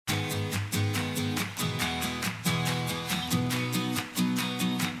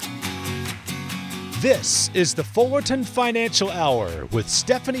This is the Fullerton Financial Hour with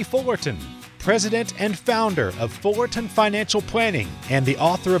Stephanie Fullerton, President and founder of Fullerton Financial Planning and the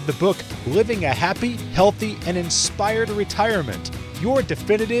author of the book, Living a Happy, Healthy, and Inspired Retirement, your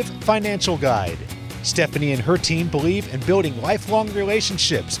definitive financial guide. Stephanie and her team believe in building lifelong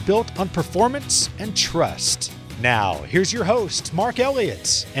relationships built on performance and trust. Now, here's your hosts, Mark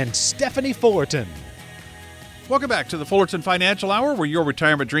Elliott and Stephanie Fullerton. Welcome back to the Fullerton Financial Hour, where your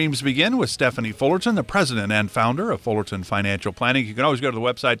retirement dreams begin with Stephanie Fullerton, the president and founder of Fullerton Financial Planning. You can always go to the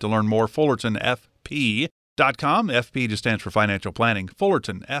website to learn more, fullertonfp.com. FP just stands for financial planning,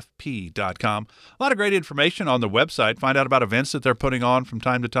 fullertonfp.com. A lot of great information on the website. Find out about events that they're putting on from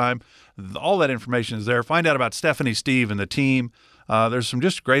time to time. All that information is there. Find out about Stephanie, Steve, and the team. There's some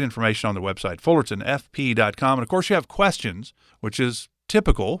just great information on the website, fullertonfp.com. And, of course, you have questions, which is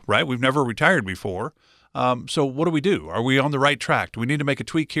typical, right? We've never retired before. So what do we do? Are we on the right track? Do we need to make a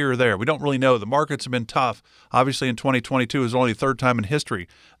tweak here or there? We don't really know. The markets have been tough. Obviously, in 2022 is only the third time in history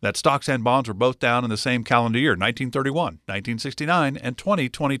that stocks and bonds were both down in the same calendar year, 1931, 1969, and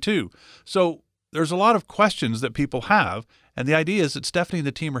 2022. So there's a lot of questions that people have, and the idea is that Stephanie and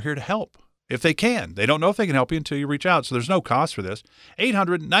the team are here to help. If they can. They don't know if they can help you until you reach out, so there's no cost for this.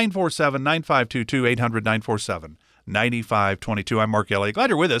 800-947-9522, 800-947-9522. I'm Mark Elliott.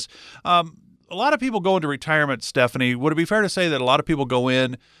 Glad you're with us. A lot of people go into retirement, Stephanie. Would it be fair to say that a lot of people go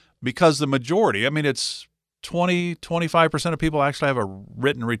in because the majority, I mean, it's 25% of people actually have a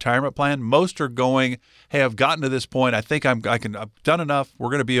written retirement plan. Most are going, hey, I've gotten to this point. I think I've done enough. We're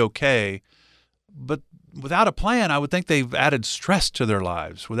going to be okay. But without a plan, I would think they've added stress to their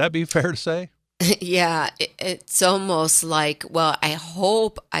lives. Would that be fair to say? Yeah, it's almost like, well, I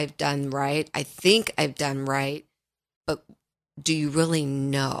hope I've done right. I think I've done right. But do you really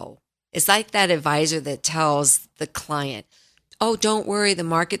know? It's like that advisor that tells the client, oh, don't worry, the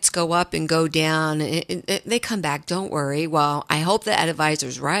markets go up and go down. They come back, don't worry. Well, I hope that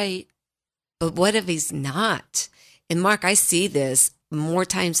advisor's right. But what if he's not? And Mark, I see this more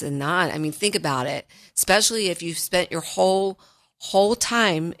times than not. I mean, think about it, especially if you've spent your whole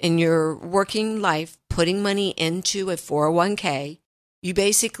time in your working life putting money into a 401k. You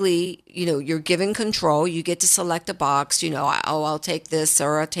basically, you're given control. You get to select a box, I'll take this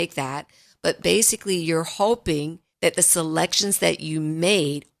or I'll take that. But basically, you're hoping that the selections that you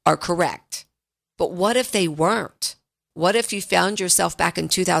made are correct. But what if they weren't? What if you found yourself back in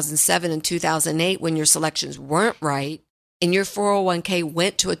 2007 and 2008 when your selections weren't right and your 401k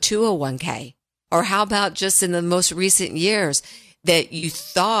went to a 201k? Or how about just in the most recent years that you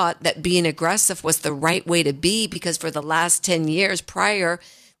thought that being aggressive was the right way to be because for the last 10 years prior,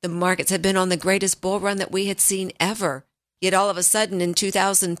 the markets had been on the greatest bull run that we had seen ever. Yet all of a sudden in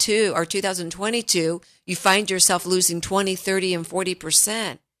 2002 or 2022, you find yourself losing 20, 30, and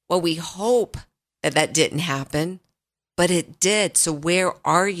 40%. Well, we hope that didn't happen, but it did. So where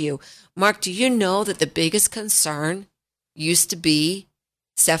are you? Mark, do you know that the biggest concern used to be,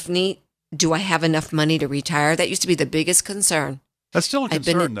 Stephanie, do I have enough money to retire? That used to be the biggest concern. That's still a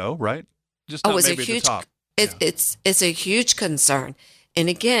concern, though, right? Just not maybe at the top. It's a huge concern. And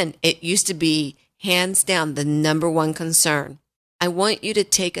again, it used to be hands down the number one concern. I want you to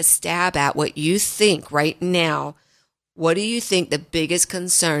take a stab at what you think right now. What do you think the biggest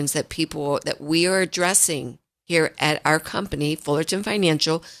concerns that we are addressing here at our company, Fullerton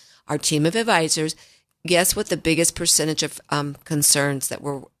Financial, our team of advisors? Guess what the biggest percentage of concerns that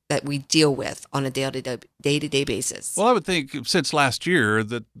we deal with on a day-to-day basis? Well, I would think since last year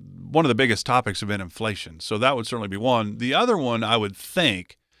that one of the biggest topics have been inflation. So that would certainly be one. The other one, I would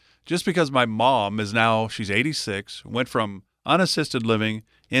think, just because my mom she's 86, went from unassisted living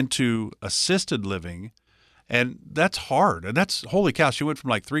into assisted living, and that's hard. And that's, holy cow, she went from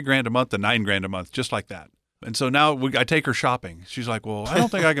like $3,000 a month to $9,000 a month, just like that. And so now I take her shopping. She's like, well, I don't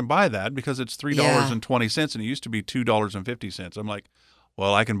think I can buy that because it's $3.20 and it used to be $2.50. I'm like,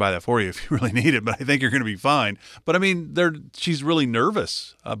 well, I can buy that for you if you really need it, but I think you're going to be fine. But I mean, she's really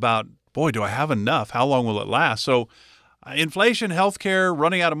nervous about, boy, do I have enough? How long will it last? So inflation, healthcare,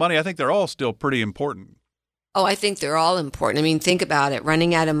 running out of money, I think they're all still pretty important. Oh, I think they're all important. I mean, think about it.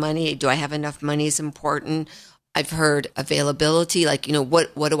 Running out of money, do I have enough money is important. I've heard availability, like,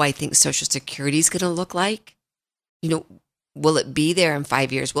 what do I think Social Security is going to look like? Will it be there in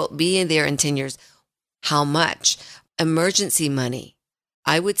 5 years? Will it be there in 10 years? How much? Emergency money.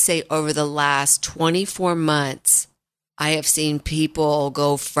 I would say over the last 24 months, I have seen people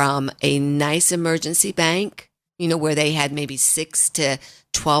go from a nice emergency bank, where they had maybe 6 to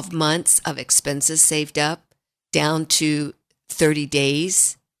 12 months of expenses saved up, down to 30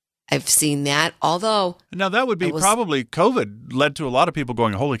 days I've seen that. Although now that would be probably COVID led to a lot of people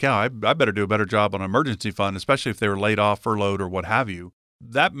going, holy cow, I better do a better job on an emergency fund, especially if they were laid off, furloughed, or what have you.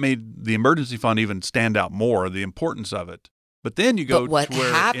 That made the emergency fund even stand out more, the importance of it. But then you go to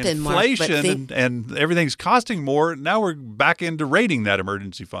where inflation and everything's costing more. Now we're back into rating that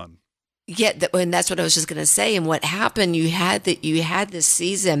emergency fund. Yeah, and that's what I was just going to say. And what happened, you had this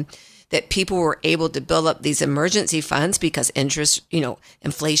season that people were able to build up these emergency funds because interest,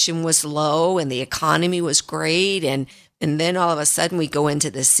 inflation was low and the economy was great. And then all of a sudden we go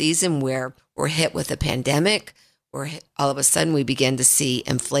into this season where we're hit with a pandemic, all of a sudden we begin to see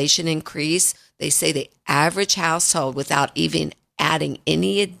inflation increase. They say the average household, without even adding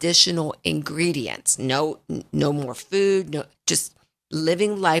any additional ingredients, no more food, no, just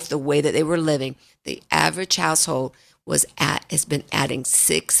living life the way that they were living, the average household has been adding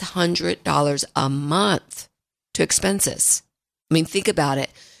 $600 a month to expenses. I mean, think about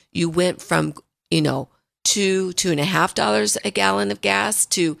it. You went from, $2.50 a gallon of gas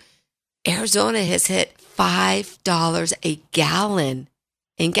to Arizona has hit $5 a gallon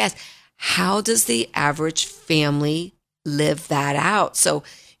in gas. How does the average family live that out? So,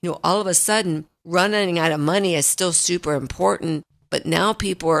 all of a sudden, running out of money is still super important, but now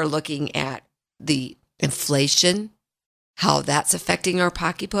people are looking at the inflation, how that's affecting our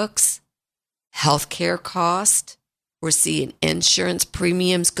pocketbooks, healthcare cost. We're seeing insurance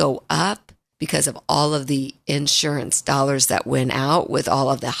premiums go up because of all of the insurance dollars that went out with all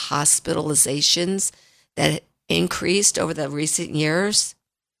of the hospitalizations that increased over the recent years.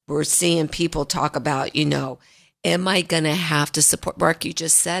 We're seeing people talk about, am I going to have to support, Mark, you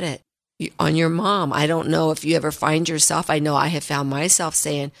just said it, on your mom. I don't know if you ever find yourself, I know I have found myself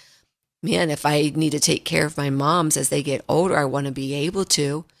saying, man, if I need to take care of my moms as they get older, I want to be able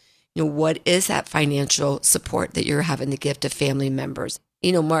to. What is that financial support that you're having to give to family members?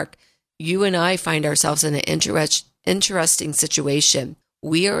 Mark, you and I find ourselves in an interesting situation.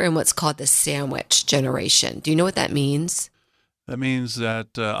 We are in what's called the sandwich generation. Do you know what that means? That means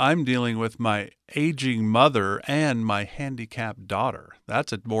that I'm dealing with my aging mother and my handicapped daughter.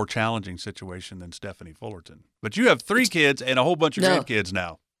 That's a more challenging situation than Stephanie Fullerton. But you have 3 kids and a whole bunch of grandkids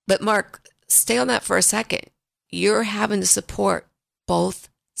now. But Mark, stay on that for a second. You're having to support both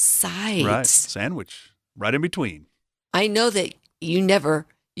sides. Right. Sandwich. Right in between. I know that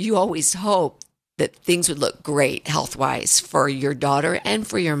you always hope that things would look great health-wise for your daughter and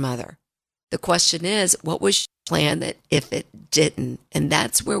for your mother. The question is, what was your plan that if it didn't? And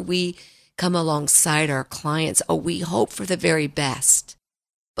that's where we come alongside our clients. We hope for the very best.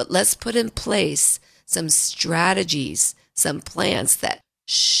 But let's put in place some strategies, some plans that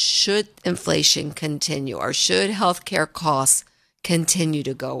should inflation continue or should healthcare costs continue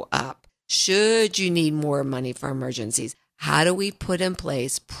to go up, should you need more money for emergencies, how do we put in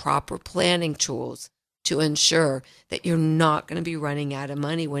place proper planning tools to ensure that you're not going to be running out of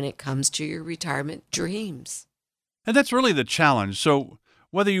money when it comes to your retirement dreams? And that's really the challenge. So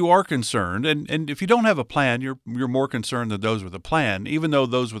whether you are concerned, and if you don't have a plan, you're more concerned than those with a plan, even though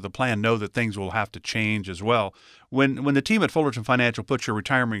those with a plan know that things will have to change as well. When the team at Fullerton Financial puts your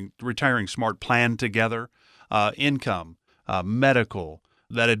retiring smart plan together, income, medical,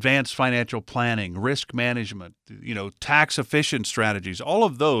 that advanced financial planning, risk management, tax efficient strategies, all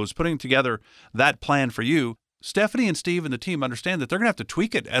of those, putting together that plan for you, Stephanie and Steve and the team understand that they're going to have to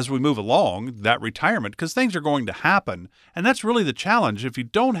tweak it as we move along, that retirement, because things are going to happen. And that's really the challenge. If you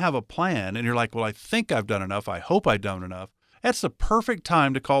don't have a plan and you're like, well, I think I've done enough, I hope I've done enough, that's the perfect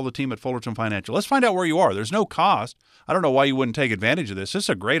time to call the team at Fullerton Financial. Let's find out where you are. There's no cost. I don't know why you wouldn't take advantage of this. This is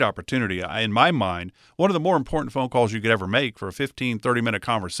a great opportunity. In my mind, one of the more important phone calls you could ever make for a 15, 30-minute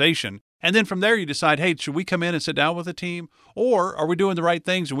conversation. And then from there, you decide, hey, should we come in and sit down with the team? Or are we doing the right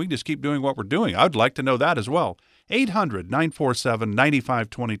things and we can just keep doing what we're doing? I'd like to know that as well.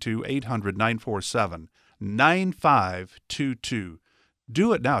 800-947-9522, 800-947-9522.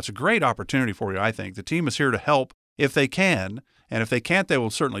 Do it now. It's a great opportunity for you, I think. The team is here to help if they can. And if they can't, they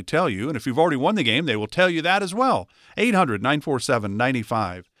will certainly tell you. And if you've already won the game, they will tell you that as well.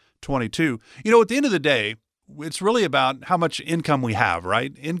 800-947-9522. At the end of the day, it's really about how much income we have,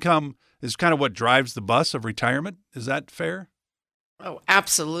 right? Income is kind of what drives the bus of retirement. Is that fair? Oh,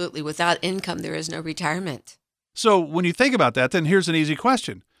 absolutely. Without income, there is no retirement. So when you think about that, then here's an easy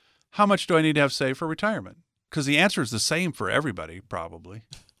question. How much do I need to have saved for retirement? Because the answer is the same for everybody, probably.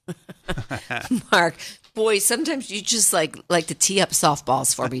 Mark, boy, sometimes you just like to tee up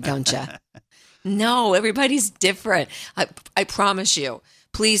softballs for me, don't you? No, everybody's different. I promise you.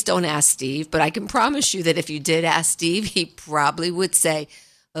 Please don't ask Steve, but I can promise you that if you did ask Steve, he probably would say,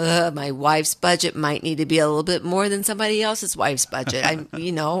 My wife's budget might need to be a little bit more than somebody else's wife's budget.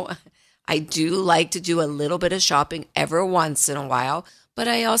 I do like to do a little bit of shopping every once in a while, but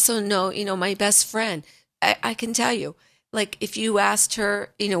I also know, my best friend, I can tell you, like if you asked her,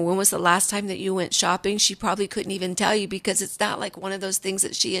 when was the last time that you went shopping, she probably couldn't even tell you because it's not like one of those things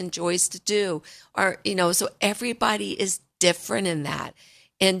that she enjoys to do. Or, so everybody is different in that.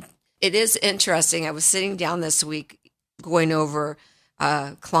 And it is interesting. I was sitting down this week going over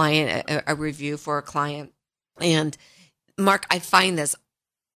a client, a review for a client. And Mark, I find this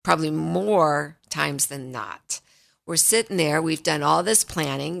probably more times than not. We're sitting there. We've done all this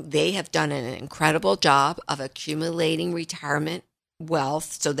planning. They have done an incredible job of accumulating retirement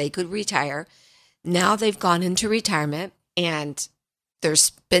wealth so they could retire. Now they've gone into retirement and they're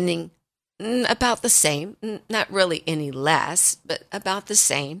spending about the same, not really any less, but about the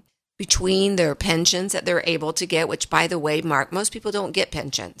same between their pensions that they're able to get, which, by the way, Mark, most people don't get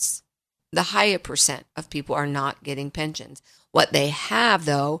pensions. The higher percent of people are not getting pensions. What they have,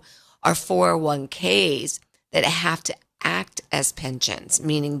 though, are 401ks that have to act as pensions,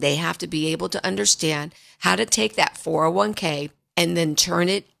 meaning they have to be able to understand how to take that 401k and then turn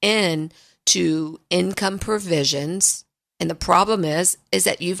it in to income provisions. And the problem is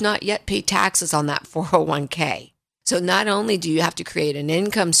that you've not yet paid taxes on that 401k. So not only do you have to create an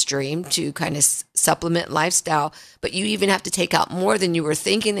income stream to kind of supplement lifestyle, but you even have to take out more than you were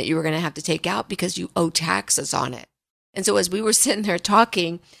thinking that you were going to have to take out because you owe taxes on it. And so as we were sitting there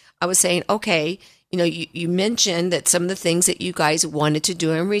talking, I was saying, okay, you mentioned that some of the things that you guys wanted to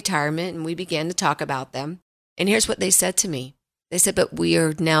do in retirement, and we began to talk about them. And here's what they said to me. They said, but we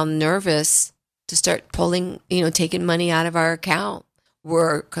are now nervous to start pulling, taking money out of our account.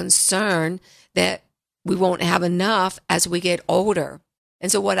 We're concerned that we won't have enough as we get older.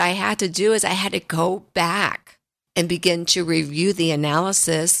 And so what I had to do is I had to go back and begin to review the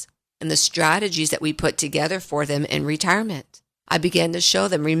analysis and the strategies that we put together for them in retirement. I began to show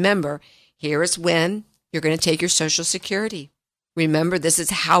them, remember, here is when you're going to take your Social Security. Remember, this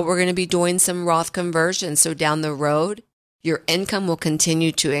is how we're going to be doing some Roth conversions. So down the road, your income will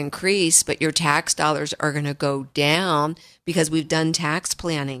continue to increase, but your tax dollars are going to go down because we've done tax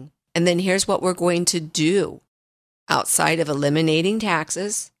planning. And then here's what we're going to do. Outside of eliminating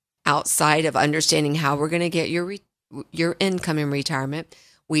taxes, outside of understanding how we're going to get your income in retirement,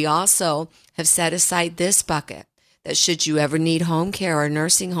 we also have set aside this bucket that should you ever need home care or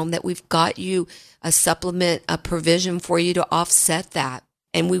nursing home, that we've got you a supplement, a provision for you to offset that.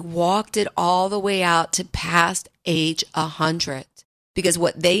 And we walked it all the way out to past age 100. Because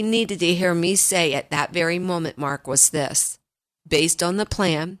what they needed to hear me say at that very moment, Mark, was this. Based on the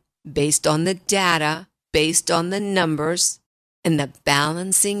plan, based on the data, based on the numbers, and the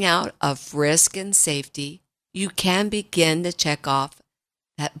balancing out of risk and safety, you can begin to check off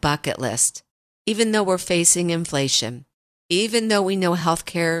that bucket list. Even though we're facing inflation, even though we know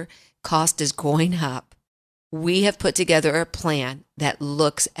healthcare cost is going up, we have put together a plan that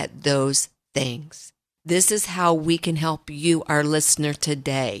looks at those things. This is how we can help you, our listener,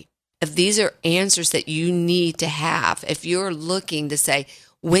 today. If these are answers that you need to have, if you're looking to say,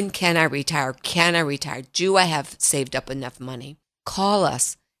 when can I retire? Can I retire? Do I have saved up enough money? Call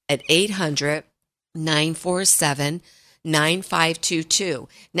us at 800-947-9522.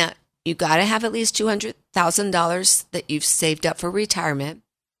 Now, you got to have at least $200,000 that you've saved up for retirement.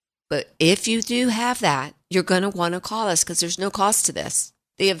 But if you do have that, you're going to want to call us because there's no cost to this.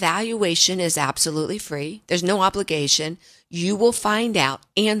 The evaluation is absolutely free. There's no obligation. You will find out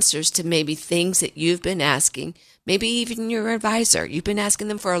answers to maybe things that you've been asking, maybe even your advisor. You've been asking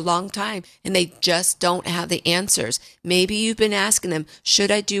them for a long time and they just don't have the answers. Maybe you've been asking them,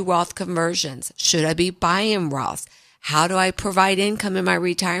 should I do Roth conversions? Should I be buying Roths? How do I provide income in my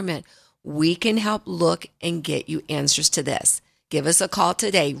retirement? We can help look and get you answers to this. Give us a call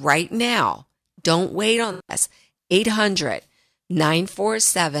today, right now. Don't wait on us.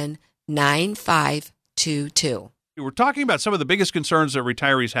 800-947-9522. We're talking about some of the biggest concerns that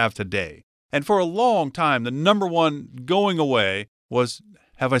retirees have today. And for a long time, the number one going away was,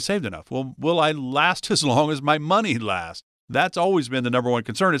 have I saved enough? Well, will I last as long as my money lasts? That's always been the number one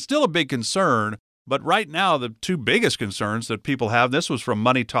concern. It's still a big concern. But right now, the two biggest concerns that people have, this was from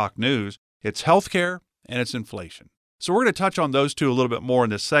Money Talk News, it's healthcare and it's inflation. So we're going to touch on those two a little bit more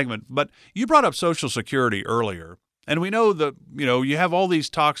in this segment. But you brought up Social Security earlier. And we know that, you have all these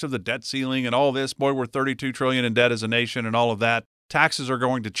talks of the debt ceiling and all this. Boy, we're $32 trillion in debt as a nation and all of that. Taxes are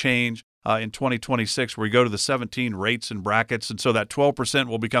going to change in 2026 where we go to the 17 rates and brackets. And so that 12%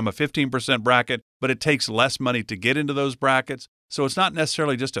 will become a 15% bracket, but it takes less money to get into those brackets. So it's not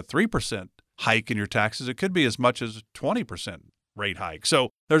necessarily just a 3% hike in your taxes. It could be as much as 20% rate hike. So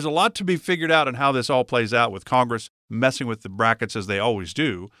there's a lot to be figured out on how this all plays out with Congress messing with the brackets as they always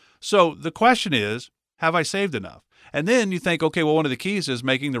do. So the question is, have I saved enough? And then you think, okay, well, one of the keys is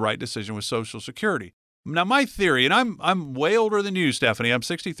making the right decision with Social Security. Now, my theory, and I'm way older than you, Stephanie. I'm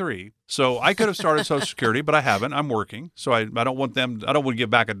 63, so I could have started Social Security, but I haven't. I'm working, so I don't want to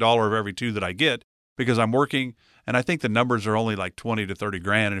give back $1 of every $2 that I get because I'm working, and I think the numbers are only like 20 to 30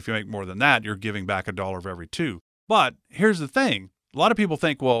 grand, and if you make more than that, you're giving back $1 of every 2. But here's the thing: a lot of people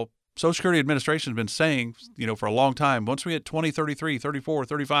think, well, Social Security Administration has been saying, for a long time, once we hit 20, 33, 34,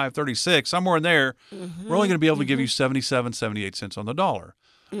 35, 36, somewhere in there, we're only going to be able to give you 77, 78 cents on the dollar.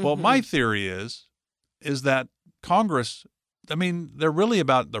 Well, my theory is that Congress, they're really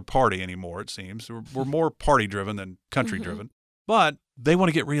about their party anymore, it seems. We're more party-driven than country-driven. But they want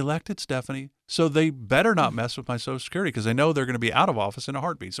to get reelected, Stephanie, so they better not mess with my Social Security because they know they're going to be out of office in a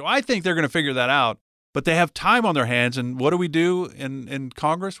heartbeat. So I think they're going to figure that out, but they have time on their hands. And what do we do in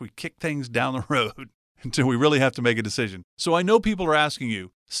Congress? We kick things down the road until we really have to make a decision. So I know people are asking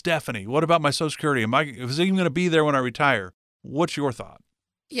you, Stephanie, what about my Social Security? Is it even going to be there when I retire? What's your thought?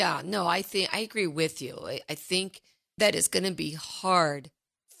 Yeah, no, I agree with you. I think that it's going to be hard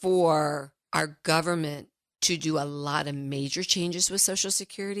for our government to do a lot of major changes with Social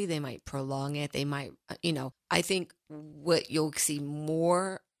Security. They might prolong it. They might, I think what you'll see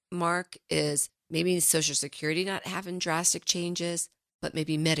more, Mark, is maybe Social Security not having drastic changes, but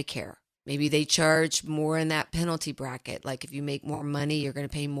maybe Medicare. Maybe they charge more in that penalty bracket. Like if you make more money, you're going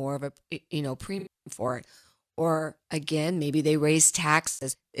to pay more of a, premium for it. Or again, maybe they raise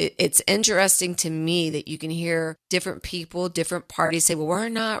taxes. It's interesting to me that you can hear different people, different parties say, well, we're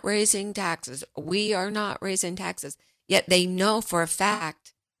not raising taxes. We are not raising taxes. Yet they know for a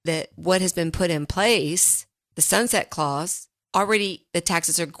fact that what has been put in place, the sunset clause, already the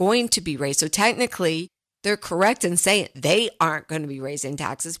taxes are going to be raised. So technically, they're correct in saying they aren't going to be raising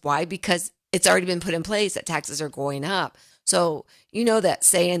taxes. Why? Because it's already been put in place that taxes are going up. So that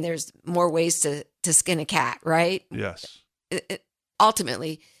saying there's more ways to skin a cat, right? Yes.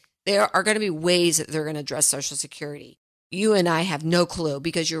 Ultimately, there are going to be ways that they're going to address Social Security. You and I have no clue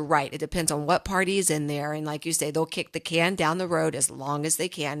because you're right. It depends on what party is in there. And like you say, they'll kick the can down the road as long as they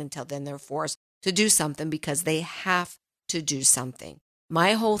can until then they're forced to do something because they have to do something.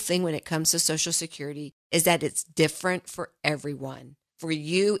 My whole thing when it comes to Social Security is that it's different for everyone. For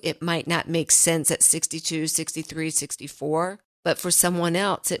you, it might not make sense at 62, 63, 64, but for someone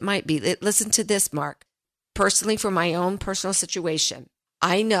else, it might be. Listen to this, Mark. Personally, for my own personal situation,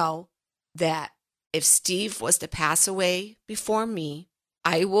 I know that if Steve was to pass away before me,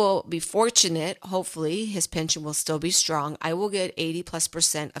 I will be fortunate. Hopefully, his pension will still be strong. I will get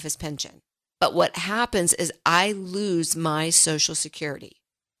 80+% of his pension. But what happens is I lose my Social Security.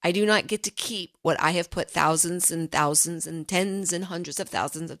 I do not get to keep what I have put thousands and thousands and tens and hundreds of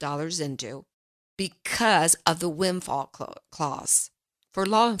thousands of dollars into because of the windfall clause for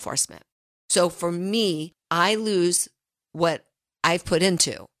law enforcement. So for me, I lose what I've put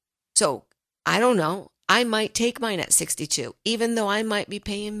into. So I don't know. I might take mine at 62, even though I might be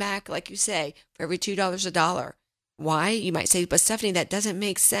paying back, like you say, for every $2 a dollar. Why? You might say, but Stephanie, that doesn't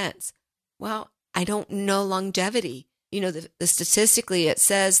make sense. Well, I don't know longevity. Statistically, it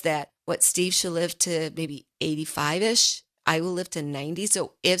says that Steve should live to maybe 85-ish. I will live to 90.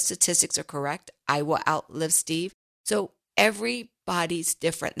 So if statistics are correct, I will outlive Steve. So everybody's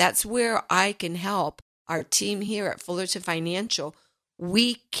different. That's where I can help our team here at Fullerton Financial.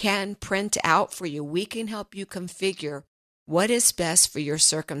 We can print out for you. We can help you configure what is best for your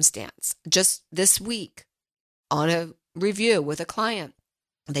circumstance. Just this week on a review with a client,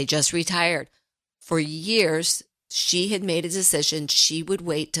 they just retired. For years, she had made a decision she would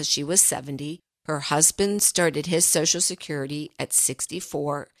wait till she was 70. Her husband started his Social Security at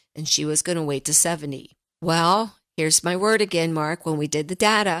 64, and she was going to wait to 70. Well, here's my word again, Mark. When we did the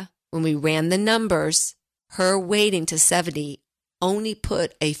data, when we ran the numbers, her waiting to 70 only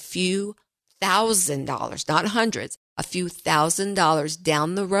put a few $1,000s, not hundreds, a few $1,000s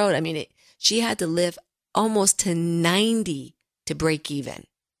down the road. She had to live almost to 90 to break even.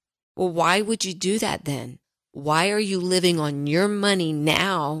 Well, why would you do that then? Why are you living on your money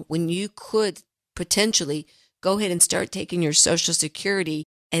now when you could potentially go ahead and start taking your Social Security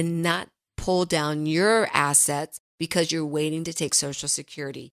and not pull down your assets because you're waiting to take Social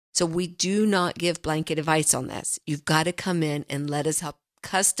Security? So we do not give blanket advice on this. You've got to come in and let us help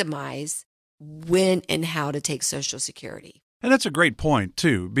customize when and how to take Social Security. And that's a great point,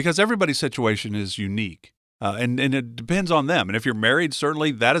 too, because everybody's situation is unique. And it depends on them. And if you're married,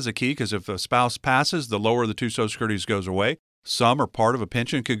 certainly that is a key, because if a spouse passes, the lower of the two Social Securities goes away. Some or part of a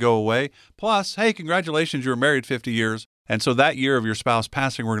pension could go away. Plus, hey, congratulations, you were married 50 years. And so that year of your spouse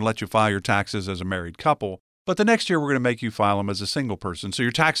passing, we're going to let you file your taxes as a married couple. But the next year, we're going to make you file them as a single person. So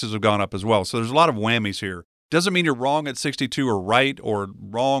your taxes have gone up as well. So there's a lot of whammies here. Doesn't mean you're wrong at 62 or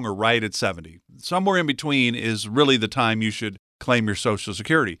wrong or right at 70. Somewhere in between is really the time you should claim your Social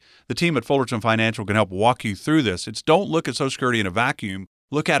Security. The team at Fullerton Financial can help walk you through this. Don't look at Social Security in a vacuum.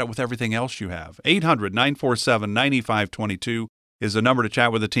 Look at it with everything else you have. 800-947-9522 is the number to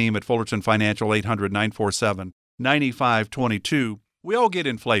chat with the team at Fullerton Financial, 800-947-9522. We all get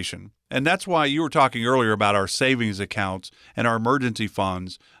inflation. And that's why you were talking earlier about our savings accounts and our emergency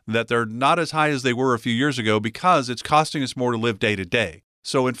funds, that they're not as high as they were a few years ago because it's costing us more to live day to day.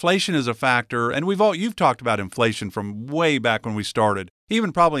 So inflation is a factor, and you've talked about inflation from way back when we started,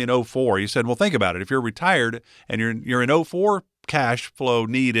 even probably in 2004. You said, well, think about it. If you're retired and you're in 2004, cash flow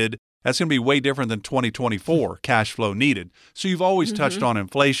needed, that's going to be way different than 2024 cash flow needed. So you've always touched on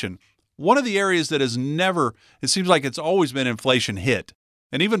inflation. One of the areas that it seems like it's always been inflation hit.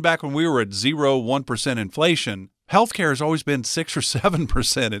 And even back when we were at 1% inflation, healthcare has always been 6 or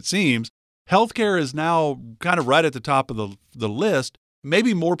 7%, it seems. Healthcare is now kind of right at the top of the list.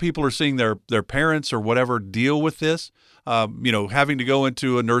 Maybe more people are seeing their parents or whatever deal with this, having to go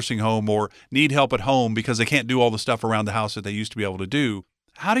into a nursing home or need help at home because they can't do all the stuff around the house that they used to be able to do.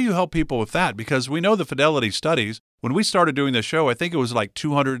 How do you help people with that? Because we know the Fidelity studies. When we started doing this show, I think it was like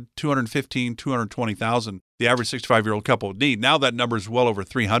 200, 215, 220,000 the average 65-year-old couple would need. Now that number is well over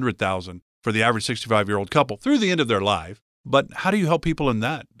 300,000 for the average 65-year-old couple through the end of their life. But how do you help people in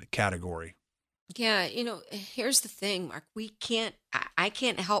that category? Yeah, here's the thing, Mark. I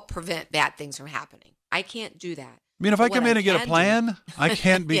can't help prevent bad things from happening. I can't do that. I mean, if I come in and get a plan, I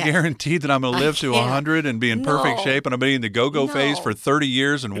can't be guaranteed that I'm going to live to 100 and be in perfect shape and I'm in the go-go phase for 30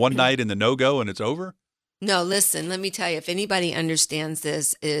 years and one night in the no-go and it's over. No, listen, let me tell you, if anybody understands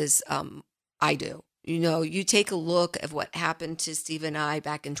this is I do. You take a look at what happened to Steve and I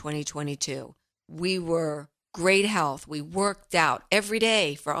back in 2022. We were great health. We worked out every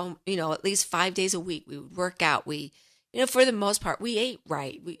day for, at least 5 days a week. We would work out. We, for the most part, we ate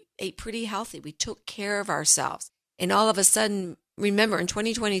right. We ate pretty healthy. We took care of ourselves. And all of a sudden, remember in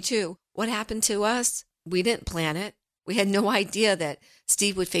 2022, what happened to us? We didn't plan it. We had no idea that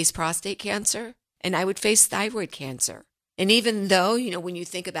Steve would face prostate cancer and I would face thyroid cancer. And even though, when you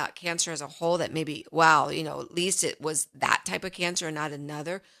think about cancer as a whole, that maybe, at least it was that type of cancer and not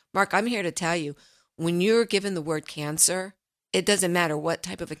another. Mark, I'm here to tell you, when you're given the word cancer, it doesn't matter what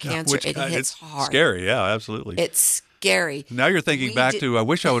type of a cancer, it hits it's hard. Scary, yeah, absolutely. It's scary. Now you're thinking back to, I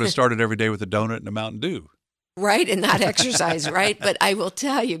wish I would have started every day with a donut and a Mountain Dew. Right, and not exercise, right? But I will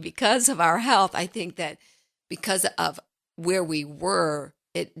tell you, because of our health, I think that because of where we were,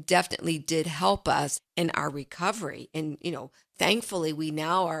 it definitely did help us in our recovery. And, thankfully we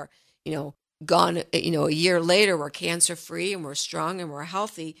now are, gone, a year later, we're cancer free and we're strong and we're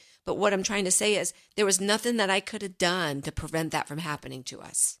healthy. But what I'm trying to say is there was nothing that I could have done to prevent that from happening to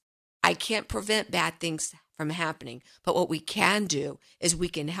us. I can't prevent bad things from happening, but what we can do is we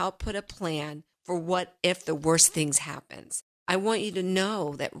can help put a plan for what if the worst things happens. I want you to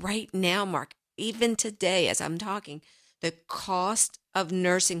know that right now, Mark, even today as I'm talking, the cost of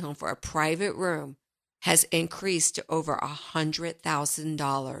nursing home for a private room has increased to over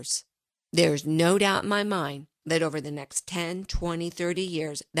 $100,000. There's no doubt in my mind that over the next 10, 20, 30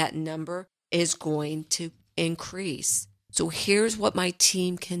 years, that number is going to increase. So here's what my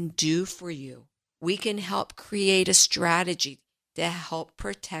team can do for you. We can help create a strategy to help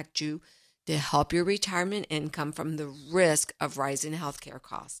protect you, to help your retirement income from the risk of rising healthcare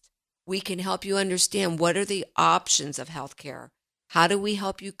costs. We can help you understand what are the options of healthcare. How do we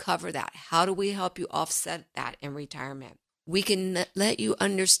help you cover that? How do we help you offset that in retirement? We can let you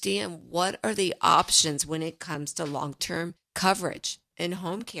understand what are the options when it comes to long-term coverage and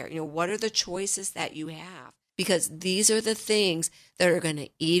home care. What are the choices that you have? Because these are the things that are going to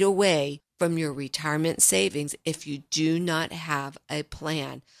eat away from your retirement savings if you do not have a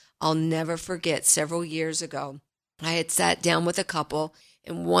plan. I'll never forget several years ago, I had sat down with a couple,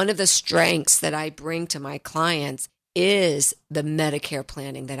 and one of the strengths that I bring to my clients is the Medicare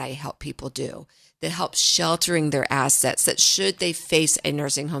planning that I help people do, that helps sheltering their assets, that should they face a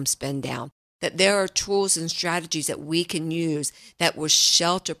nursing home spin down, that there are tools and strategies that we can use that will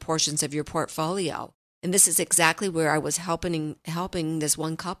shelter portions of your portfolio. And this is exactly where I was helping this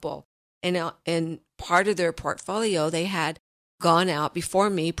one couple. And part of their portfolio, they had gone out before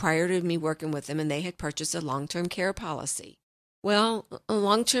me, prior to me working with them, and they had purchased a long-term care policy. Well, a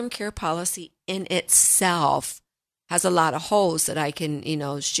long-term care policy in itself has a lot of holes that I can,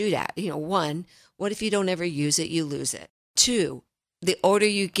 shoot at. One, what if you don't ever use it, you lose it? Two, the older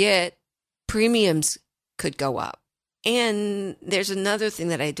you get, premiums could go up. And there's another thing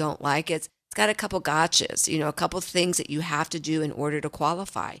that I don't like. It's got a couple gotchas, a couple things that you have to do in order to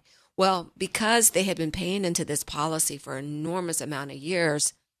qualify. Well, because they had been paying into this policy for an enormous amount of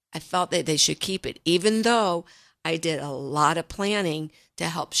years, I felt that they should keep it, even though I did a lot of planning to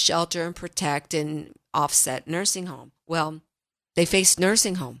help shelter and protect and offset nursing home. Well, they faced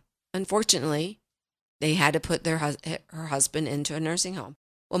nursing home. Unfortunately, they had to put her husband into a nursing home.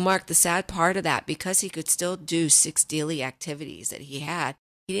 Well, Mark, the sad part of that, because he could still do 6 daily activities that he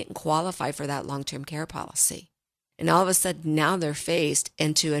didn't qualify for that long-term care policy. And all of a sudden, now they're faced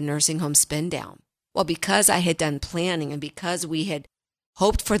into a nursing home spin down. Well, because I had done planning and because we had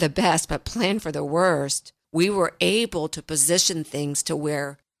hoped for the best but planned for the worst, we were able to position things to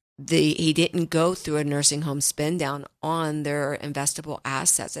where he didn't go through a nursing home spin down on their investable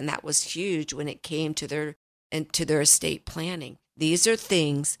assets. And that was huge when it came to their estate planning. These are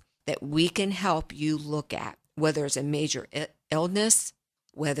things that we can help you look at, whether it's a major illness,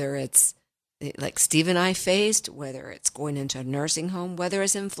 whether it's like Steve and I faced, whether it's going into a nursing home, whether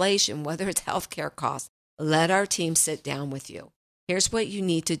it's inflation, whether it's healthcare costs. Let our team sit down with you. Here's what you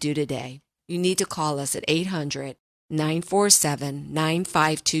need to do today. You need to call us at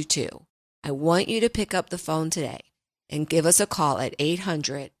 800-947-9522. I want you to pick up the phone today and give us a call at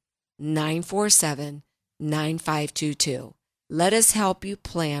 800-947-9522. Let us help you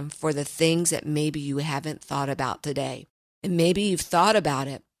plan for the things that maybe you haven't thought about today. And maybe you've thought about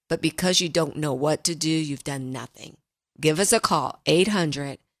it, but because you don't know what to do, you've done nothing. Give us a call,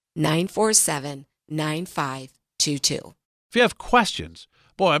 800-947-9522. If you have questions,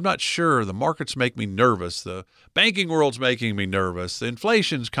 boy, I'm not sure. The markets make me nervous. The banking world's making me nervous. The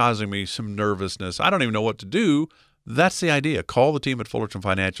inflation's causing me some nervousness. I don't even know what to do. That's the idea. Call the team at Fullerton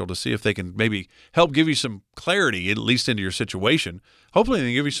Financial to see if they can maybe help give you some clarity, at least into your situation. Hopefully they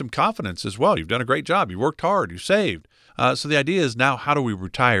can give you some confidence as well. You've done a great job. You worked hard. You saved. So the idea is now, how do we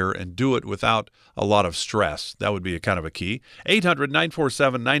retire and do it without a lot of stress? That would be a kind of a key.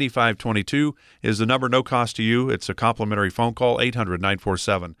 800-947-9522 is the number, no cost to you. It's a complimentary phone call,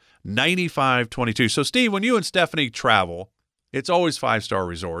 800-947-9522. So, Steve, when you and Stephanie travel, it's always 5-star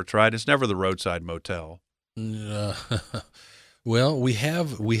resorts, right? It's never the roadside motel. Well, we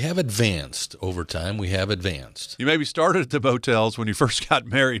have advanced over time. We have advanced. You maybe started at the motels when you first got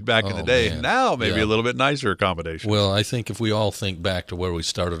married back in the day, man. and now maybe a little bit nicer accommodation. Well, I think if we all think back to where we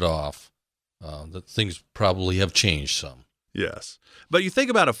started off, that things probably have changed some. Yes. But you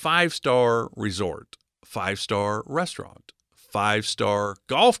think about a 5-star resort, 5-star restaurant, 5-star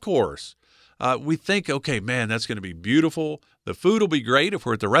golf course. We think, okay, man, that's going to be beautiful. The food will be great if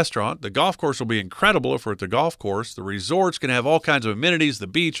we're at the restaurant. The golf course will be incredible if we're at the golf course. The resort's going to have all kinds of amenities, the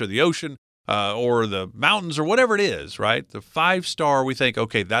beach or the ocean or the mountains or whatever it is, right? The 5-star, we think,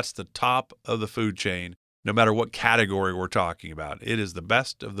 okay, that's the top of the food chain, no matter what category we're talking about. It is the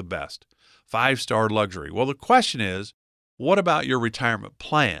best of the best. 5-star luxury. Well, the question is, what about your retirement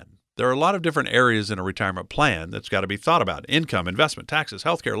plan? There are a lot of different areas in a retirement plan that's got to be thought about. Income, investment, taxes,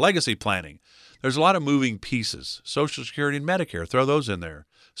 healthcare, legacy planning. There's a lot of moving pieces. Social Security and Medicare, throw those in there.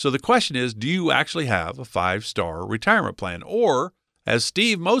 So the question is, do you actually have a 5-star retirement plan? Or, as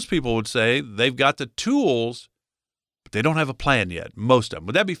Steve, most people would say, they've got the tools, but they don't have a plan yet, most of them.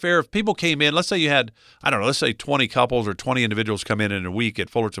 Would that be fair? If people came in, let's say you had, let's say 20 couples or 20 individuals come in a week at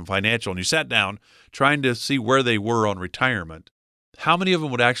Fullerton Financial, and you sat down trying to see where they were on retirement, how many of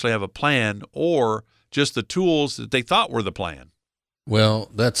them would actually have a plan or just the tools that they thought were the plan? Well,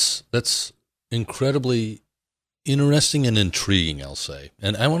 that's incredibly interesting and intriguing, I'll say.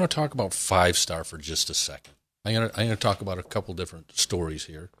 And I want to talk about 5-star for just a second. I'm going to talk about a couple different stories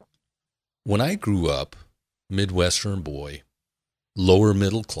here. When I grew up, Midwestern boy, lower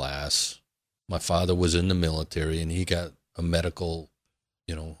middle class, my father was in the military and he got a medical,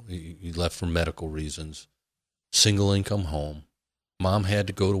 he left for medical reasons, single income home. Mom had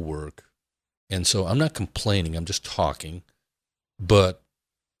to go to work. And so I'm not complaining, I'm just talking. But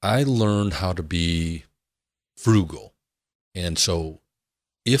I learned how to be frugal. And so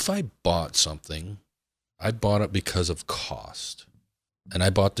if I bought something, I bought it because of cost. And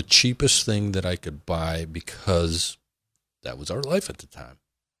I bought the cheapest thing that I could buy because that was our life at the time.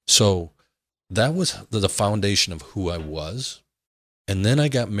 So that was the foundation of who I was. And then I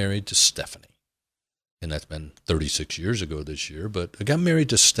got married to Stephanie. And that's been 36 years ago this year, but I got married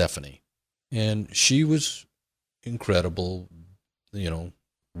to Stephanie. And she was incredible,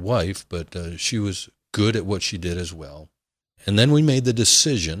 wife, but she was good at what she did as well. And then we made the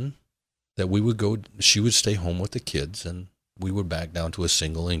decision that she would stay home with the kids, and we were back down to a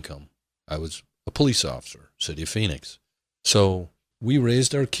single income. I was a police officer, City of Phoenix. So we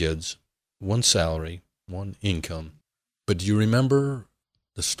raised our kids, one salary, one income. But do you remember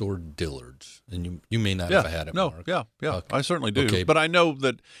the store Dillard's? And you may not have had it, Mark. Yeah. Okay. I certainly do. Okay. But I know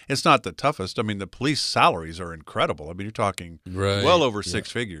that it's not the toughest. I mean, the police salaries are incredible. I mean, you're talking Right. well over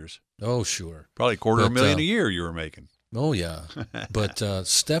six figures. Oh, sure. Probably $250,000 a year you were making. Oh, yeah. But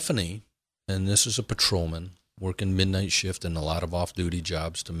Stephanie, and this is a patrolman, working midnight shift and a lot of off-duty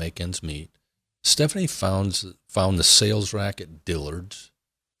jobs to make ends meet. Stephanie found the sales rack at Dillard's.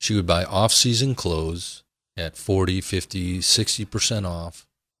 She would buy off-season clothes at 40, 50, 60% off.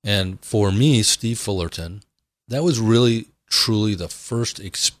 And for me, Steve Fullerton, that was really, truly the first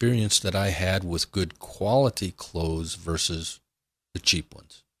experience that I had with good quality clothes versus the cheap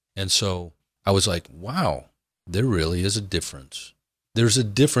ones. And so I was like, wow, there really is a difference. There's a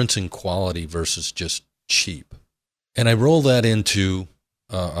difference in quality versus just cheap. And I roll that into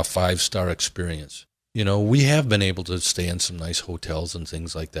a 5-star experience. You know, we have been able to stay in some nice hotels and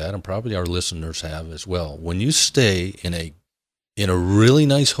things like that, and probably our listeners have as well. When you stay in a really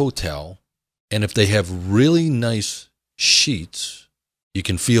nice hotel, and if they have really nice sheets, you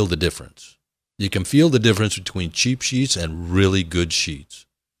can feel the difference. You can feel the difference between cheap sheets and really good sheets.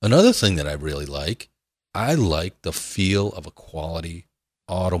 Another thing that I really like, I like the feel of a quality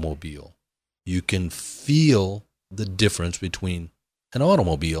automobile. You can feel the difference between an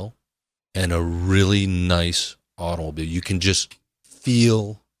automobile and a really nice automobile. You can just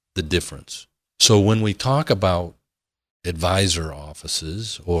feel the difference. So when we talk about advisor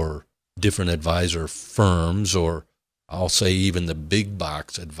offices or different advisor firms, or I'll say even the big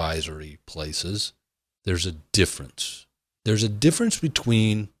box advisory places, there's a difference. There's a difference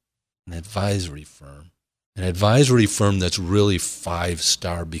between an advisory firm that's really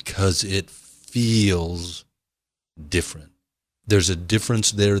 5-star because it feels different. There's a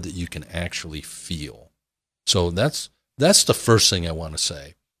difference there that you can actually feel. So that's the first thing I want to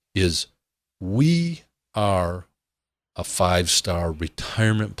say is we are a 5-star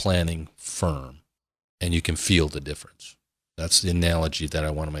retirement planning firm, and you can feel the difference. That's the analogy that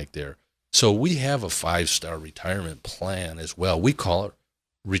I want to make there. So we have a 5-star retirement plan as well. We call it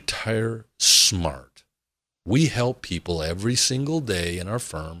Retire Smart. We help people every single day in our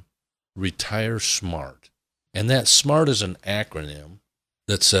firm retire smart. And that SMART is an acronym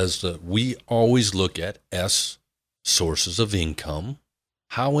that says that we always look at S, sources of income.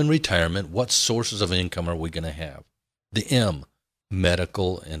 How in retirement, what sources of income are we going to have? The M,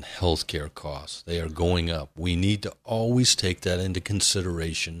 medical and healthcare costs. They are going up. We need to always take that into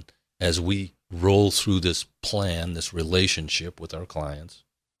consideration as we roll through this plan, this relationship with our clients.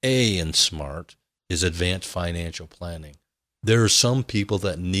 A in SMART is advanced financial planning. There are some people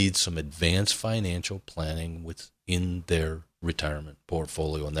that need some advanced financial planning within their retirement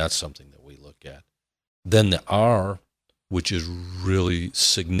portfolio, and that's something that we look at. Then the R, which is really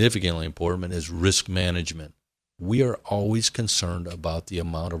significantly important, is risk management. We are always concerned about the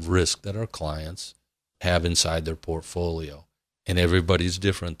amount of risk that our clients have inside their portfolio, and everybody's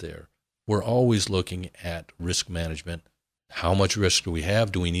different there. We're always looking at risk management. How much risk do we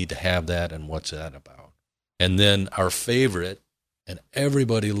have? Do we need to have that, and what's that about? And then our favorite, and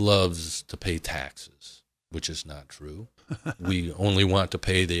everybody loves to pay taxes, which is not true. We only want to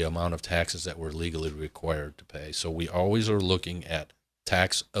pay the amount of taxes that we're legally required to pay. So we always are looking at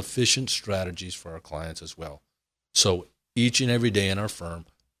tax-efficient strategies for our clients as well. So each and every day in our firm,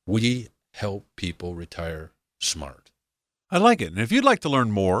 we help people retire smart. I like it. And if you'd like to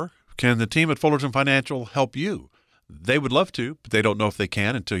learn more, can the team at Fullerton Financial help you? They would love to, but they don't know if they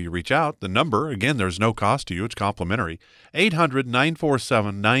can until you reach out. The number, again, there's no cost to you. It's complimentary.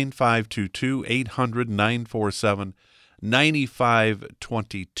 800-947-9522, 800-947-9522,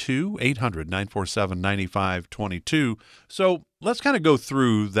 800-947-9522. So let's kind of go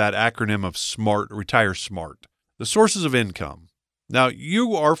through that acronym of SMART, Retire Smart. The sources of income. Now,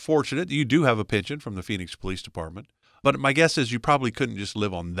 you are fortunate that you do have a pension from the Phoenix Police Department, but my guess is you probably couldn't just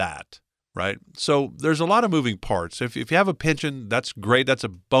live on that. Right? So there's a lot of moving parts. If you have a pension, that's great. That's a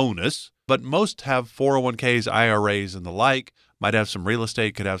bonus. But most have 401ks, IRAs, and the like. Might have some real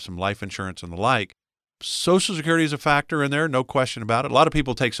estate, could have some life insurance and the like. Social Security is a factor in there, no question about it. A lot of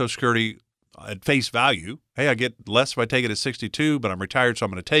people take Social Security at face value. Hey, I get less if I take it at 62, but I'm retired, so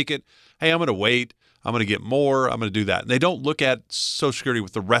I'm going to take it. Hey, I'm going to wait. I'm going to get more. I'm going to do that. And they don't look at Social Security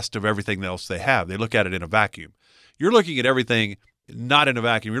with the rest of everything else they have. They look at it in a vacuum. You're looking at everything not in a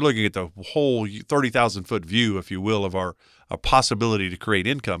vacuum. You're looking at the whole 30,000-foot view, if you will, of our possibility to create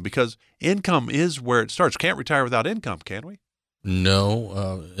income, because income is where it starts. Can't retire without income, can we?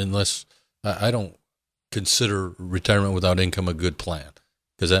 No, unless I don't consider retirement without income a good plan,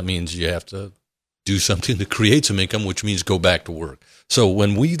 because that means you have to do something to create some income, which means go back to work. So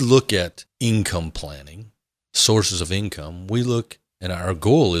when we look at income planning, sources of income, we look, and our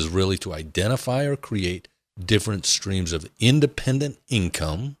goal is really to identify or create different streams of independent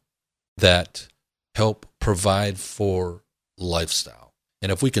income that help provide for lifestyle.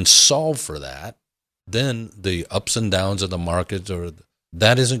 And if we can solve for that, then the ups and downs of the market,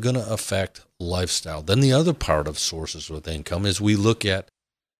 that isn't going to affect lifestyle. Then the other part of sources of income is we look at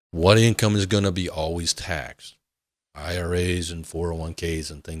what income is going to be always taxed. IRAs and 401ks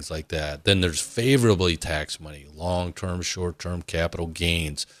and things like that. Then there's favorably taxed money, long-term, short-term capital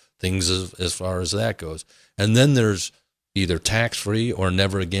gains, things as far as that goes. And then there's either tax-free or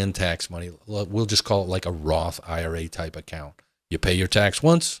never again tax money. We'll just call it like a Roth IRA type account. You pay your tax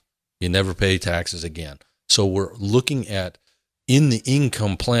once, you never pay taxes again. So we're looking at, in the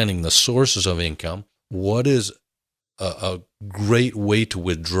income planning, the sources of income, what is a great way to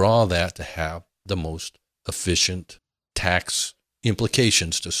withdraw that to have the most efficient tax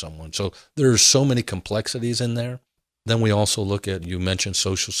implications to someone. So there's so many complexities in there. Then we also look at, you mentioned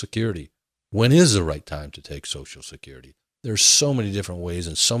Social Security. When is the right time to take Social Security? There's so many different ways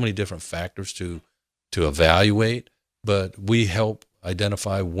and so many different factors to evaluate, but we help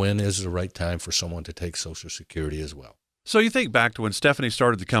identify when is the right time for someone to take Social Security as well. So you think back to when Stephanie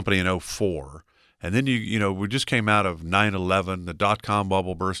started the company in 2004, and then we just came out of 9/11, the dot-com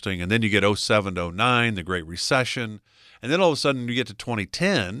bubble bursting, and then you get 2007 to 2009, the Great Recession, and then all of a sudden you get to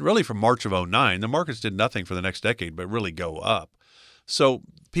 2010, really from March of 2009, the markets did nothing for the next decade but really go up. So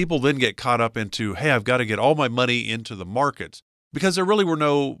people then get caught up into, hey, I've got to get all my money into the markets, because there really were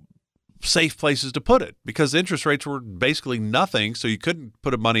no safe places to put it, because interest rates were basically nothing, so you couldn't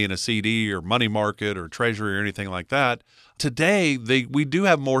put money in a CD or money market or treasury or anything like that. Today, we do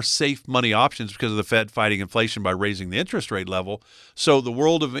have more safe money options because of the Fed fighting inflation by raising the interest rate level. So the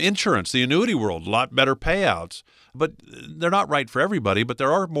world of insurance, the annuity world, a lot better payouts. But they're not right for everybody, but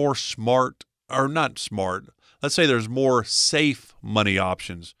there are more smart, or not smart, let's say there's more safe money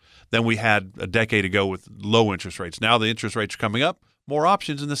options than we had a decade ago with low interest rates. Now the interest rates are coming up, more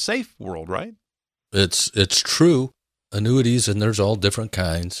options in the safe world, right? It's true. Annuities, and there's all different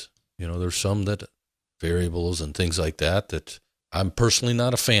kinds. There's some that variables and things like that I'm personally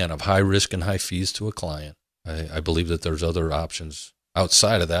not a fan of, high risk and high fees to a client. I believe that there's other options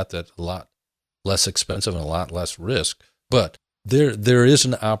outside of that a lot less expensive and a lot less risk. But there is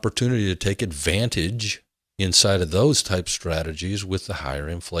an opportunity to take advantage inside of those type strategies with the higher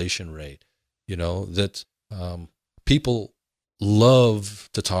inflation rate. That people love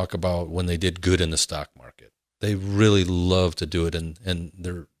to talk about when they did good in the stock market. They really love to do it, and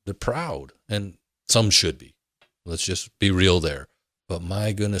they're proud, and some should be. Let's just be real there. But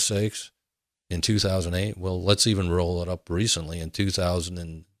my goodness sakes, in 2008, well, let's even roll it up recently in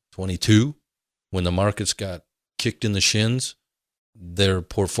 2022, when the markets got kicked in the shins, their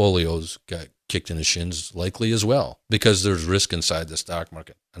portfolios got kicked in the shins likely as well, because there's risk inside the stock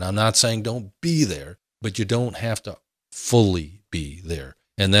market. And I'm not saying don't be there, but you don't have to fully be there.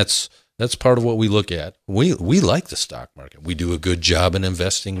 And that's part of what we look at. We like the stock market. We do a good job in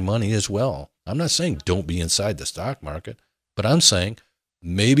investing money as well. I'm not saying don't be inside the stock market, but I'm saying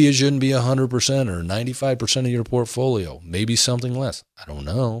maybe it shouldn't be 100% or 95% of your portfolio, maybe something less. I don't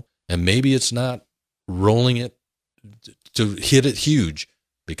know. And maybe it's not rolling it to hit it huge,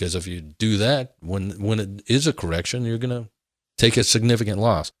 because if you do that, when it is a correction, you're going to take a significant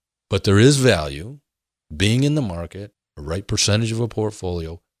loss. But there is value being in the market, a right percentage of a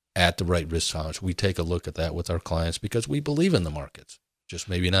portfolio at the right risk tolerance. We take a look at that with our clients because we believe in the markets, just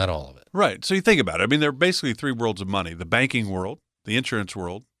maybe not all of it. Right. So you think about it. I mean, there are basically three worlds of money: the banking world, the insurance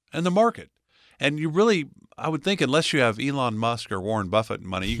world, and the market. And you really, I would think, unless you have Elon Musk or Warren Buffett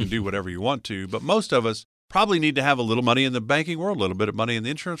money, you can do whatever you want to. But most of us probably need to have a little money in the banking world, a little bit of money in the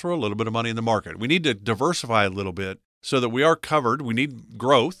insurance world, a little bit of money in the market. We need to diversify a little bit so that we are covered. We need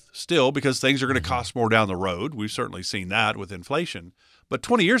growth still, because things are going to cost more down the road. We've certainly seen that with inflation. But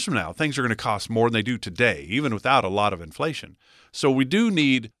 20 years from now, things are going to cost more than they do today, even without a lot of inflation. So we do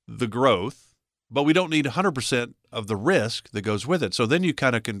need the growth, but we don't need 100% of the risk that goes with it. So then you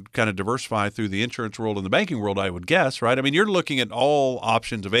can diversify through the insurance world and the banking world, I would guess, right? I mean, you're looking at all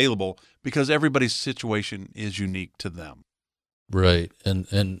options available because everybody's situation is unique to them. Right.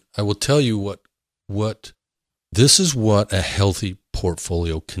 And I will tell you what this is what a healthy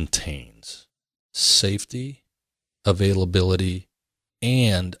portfolio contains: safety, availability,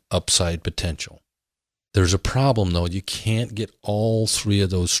 and upside potential. There's a problem, though. You can't get all three of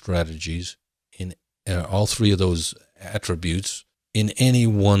those strategies in all three of those attributes in any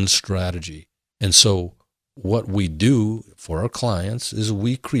one strategy. And so what we do for our clients is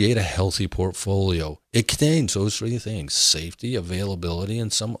we create a healthy portfolio. It contains those three things: safety, availability,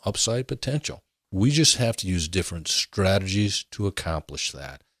 and some upside potential. We just have to use different strategies to accomplish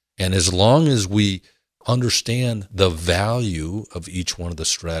that. And as long as we understand the value of each one of the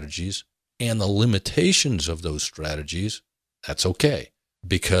strategies and the limitations of those strategies, that's okay,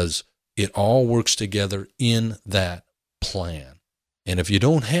 because it all works together in that plan. And if you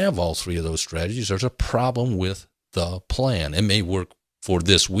don't have all three of those strategies, there's a problem with the plan. It may work for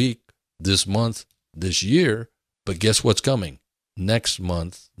this week, this month, this year, but guess what's coming? Next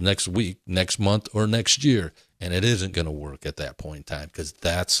month, next week, next month, or next year. And it isn't going to work at that point in time, because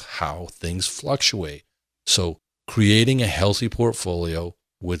that's how things fluctuate. So creating a healthy portfolio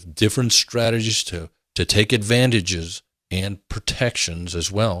with different strategies to take advantages and protections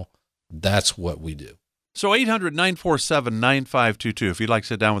as well, that's what we do. So 800-947-9522, if you'd like to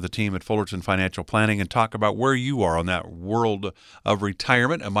sit down with the team at Fullerton Financial Planning and talk about where you are on that world of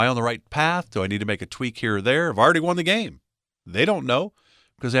retirement. Am I on the right path? Do I need to make a tweak here or there? I've already won the game. They don't know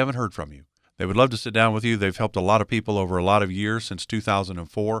because they haven't heard from you. They would love to sit down with you. They've helped a lot of people over a lot of years since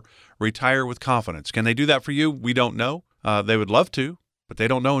 2004 retire with confidence. Can they do that for you? We don't know. They would love to, but they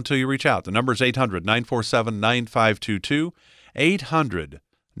don't know until you reach out. The number is 800-947-9522,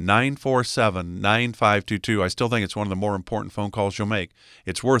 800-947-9522. I still think it's one of the more important phone calls you'll make.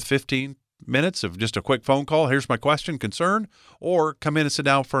 It's worth 15 minutes of just a quick phone call. Here's my question, concern, or come in and sit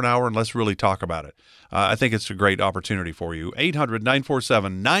down for an hour and let's really talk about it. I think it's a great opportunity for you.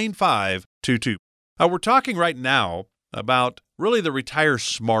 800-947-9522. We're talking right now about really the Retire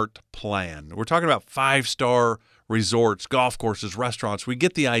Smart plan. We're talking about 5-star resorts, golf courses, restaurants. We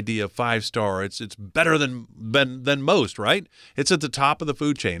get the idea of 5-star. It's better than most, right? It's at the top of the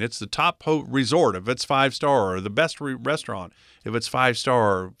food chain. It's the top resort if it's 5-star, or the best restaurant if it's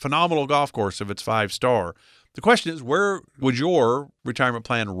 5-star, phenomenal golf course if it's 5-star. The question is, where would your retirement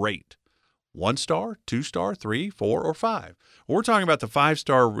plan rate? 1-star, 2-star, 3, 4, or 5? We're talking about the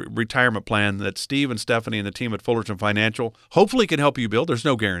 5-star retirement plan that Steve and Stephanie and the team at Fullerton Financial hopefully can help you build. There's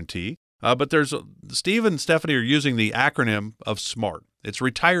no guarantee. But Steve and Stephanie are using the acronym of SMART. It's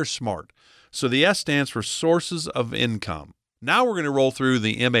Retire Smart. So the S stands for Sources of Income. Now we're going to roll through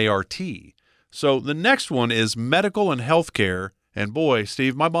the MART. So the next one is Medical and Healthcare. And boy,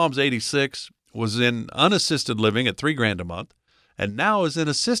 Steve, my mom's 86, was in unassisted living at $3,000 a month, and now is in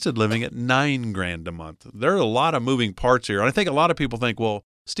assisted living at $9,000 a month. There are a lot of moving parts here. And I think a lot of people think, well,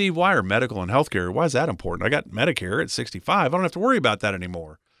 Steve, why are medical and healthcare? Why is that important? I got Medicare at 65. I don't have to worry about that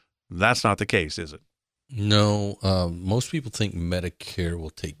anymore. That's not the case, is it? No, most people think Medicare will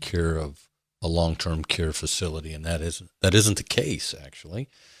take care of a long-term care facility, and that isn't the case, actually.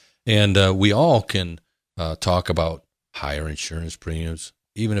 And we all can talk about higher insurance premiums,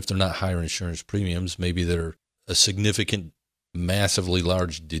 even if they're not higher insurance premiums. Maybe they're a significant, massively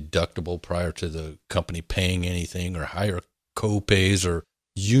large deductible prior to the company paying anything, or higher co-pays, or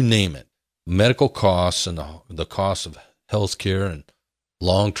you name it. Medical costs and the cost of health care and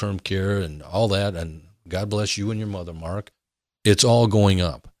long-term care and all that, and God bless you and your mother, Mark, it's all going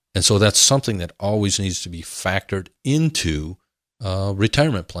up. And so that's something that always needs to be factored into a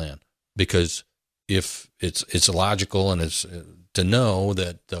retirement plan, because if it's logical, and it's to know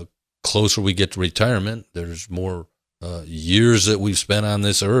that the closer we get to retirement, there's more years that we've spent on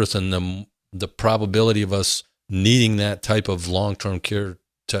this earth, and the probability of us needing that type of long-term care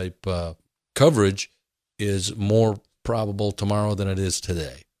type coverage is more probable tomorrow than it is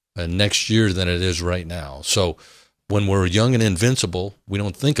today, and next year than it is right now. So when we're young and invincible, we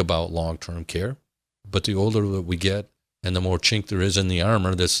don't think about long-term care. But the older that we get, and the more chink there is in the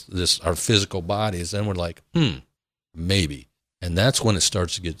armor, this our physical bodies, then we're like, maybe. And that's when it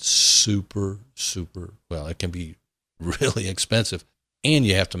starts to get super, well, it can be really expensive, and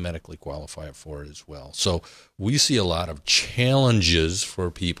you have to medically qualify for it as well. So we see a lot of challenges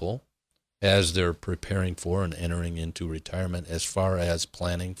for people as they're preparing for and entering into retirement, as far as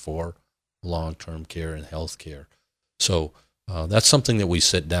planning for long-term care and health care. So that's something that we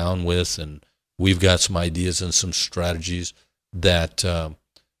sit down with, and we've got some ideas and some strategies that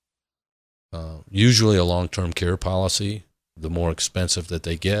usually a long-term care policy, the more expensive that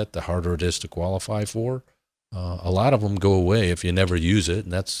they get, the harder it is to qualify for. A lot of them go away if you never use it,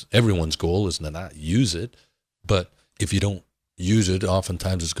 and that's everyone's goal, is to not use it. But if you don't use it,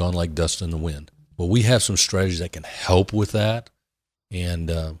 oftentimes it's gone like dust in the wind. Well, we have some strategies that can help with that,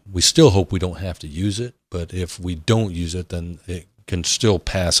 and we still hope we don't have to use it. But if we don't use it, then it can still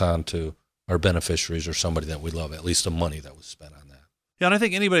pass on to our beneficiaries or somebody that we love, at least the money that was spent on that. Yeah, and I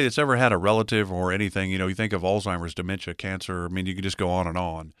think anybody that's ever had a relative or anything, you think of Alzheimer's, dementia, cancer, I mean, you can just go on and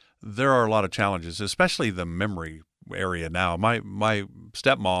on. There are a lot of challenges, especially the memory area now. My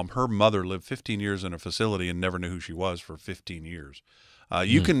stepmom, her mother lived 15 years in a facility and never knew who she was for 15 years.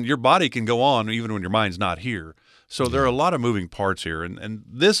 Your body can go on even when your mind's not here. So there are a lot of moving parts here. And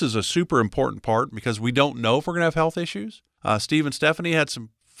this is a super important part because we don't know if we're going to have health issues. Steve and Stephanie had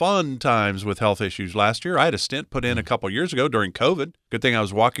some fun times with health issues last year. I had a stent put in a couple of years ago during COVID. Good thing I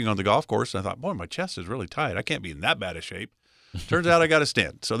was walking on the golf course, and I thought, boy, my chest is really tight. I can't be in that bad a shape. Turns out I got a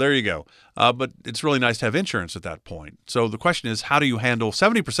stent. So there you go. But it's really nice to have insurance at that point. So the question is, how do you handle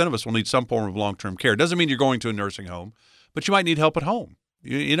 70% of us will need some form of long-term care. It doesn't mean you're going to a nursing home, but you might need help at home.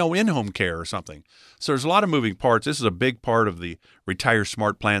 In-home care or something. So there's a lot of moving parts. This is a big part of the Retire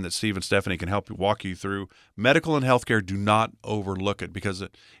Smart plan that Steve and Stephanie can help walk you through. Medical and healthcare, do not overlook it because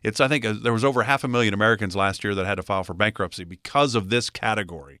it's. I think there was over 500,000 Americans last year that had to file for bankruptcy because of this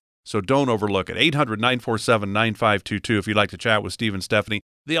category. So don't overlook it. 800-947-9522 if you'd like to chat with Steve and Stephanie.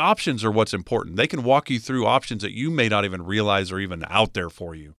 The options are what's important. They can walk you through options that you may not even realize are even out there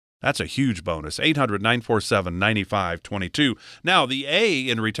for you. That's a huge bonus. 800-947-9522. Now, the A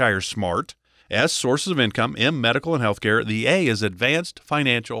in Retire Smart, S, sources of income, M, medical and healthcare. The A is advanced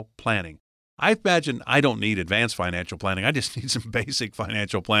financial planning. I imagine I don't need advanced financial planning. I just need some basic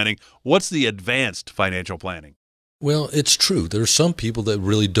financial planning. What's the advanced financial planning? Well, it's true. There are some people that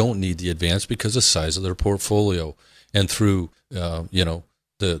really don't need the advanced because of the size of their portfolio. And through,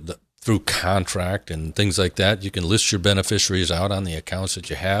 through contract and things like that, you can list your beneficiaries out on the accounts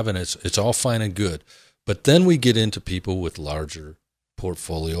that you have, and it's all fine and good. But then we get into people with larger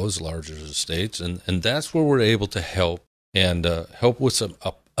portfolios, larger estates, and that's where we're able to help with some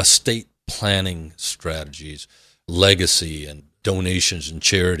estate planning strategies, legacy and donations and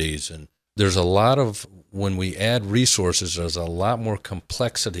charities. And there's a lot of, when we add resources, there's a lot more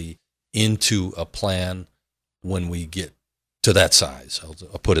complexity into a plan when we get to that size. I'll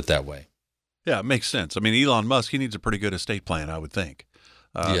put it that way. Yeah, it makes sense. I mean, Elon Musk, he needs a pretty good estate plan, I would think.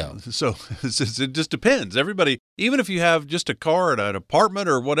 So it just depends. Everybody, even if you have just a car and an apartment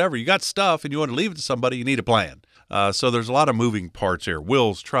or whatever, you got stuff and you want to leave it to somebody, you need a plan. So there's a lot of moving parts here.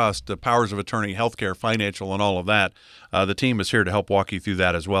 Wills, trust, the powers of attorney, healthcare, financial, and all of that. The team is here to help walk you through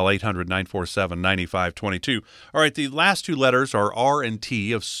that as well. 800-947-9522. All right, the last two letters are R and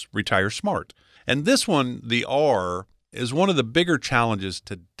T of Retire Smart. And this one, the R, is one of the bigger challenges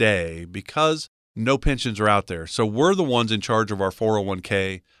today because no pensions are out there. So we're the ones in charge of our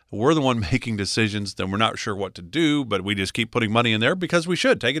 401k. We're the one making decisions. Then we're not sure what to do, but we just keep putting money in there because we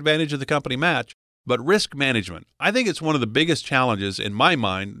should take advantage of the company match. But risk management, I think it's one of the biggest challenges in my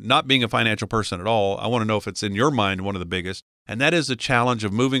mind, not being a financial person at all. I want to know if it's in your mind one of the biggest, and that is the challenge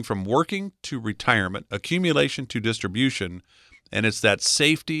of moving from working to retirement, accumulation to distribution, and it's that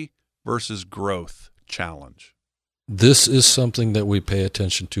safety versus growth challenge. This is something that we pay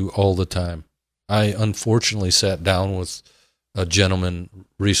attention to all the time. I unfortunately sat down with a gentleman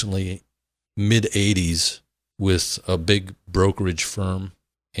recently, mid-80s, with a big brokerage firm,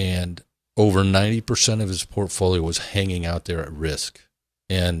 and over 90% of his portfolio was hanging out there at risk.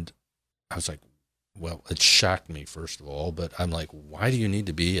 And I was like, well, it shocked me, first of all, but I'm like, why do you need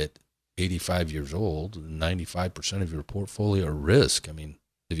to be at 85 years old, 95% of your portfolio at risk? I mean,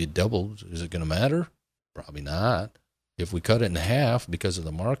 if you doubled, is it going to matter? Probably not. If we cut it in half because of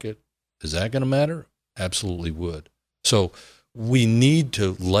the market, is that going to matter? Absolutely would. So we need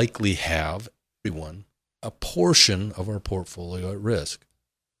to likely have, everyone, a portion of our portfolio at risk.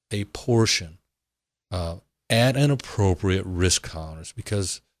 A portion at an appropriate risk tolerance,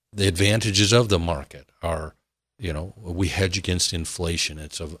 because the advantages of the market are, we hedge against inflation.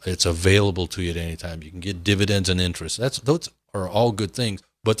 It's available to you at any time. You can get dividends and interest. Those are all good things.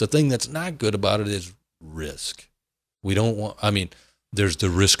 But the thing that's not good about it is risk. We don't want, there's the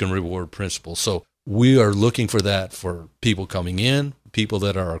risk and reward principle. So we are looking for that for people coming in, people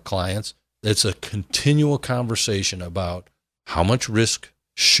that are our clients. It's a continual conversation about how much risk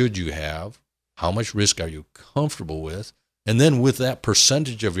should you have, how much risk are you comfortable with, and then with that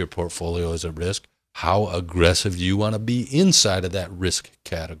percentage of your portfolio as a risk, how aggressive do you want to be inside of that risk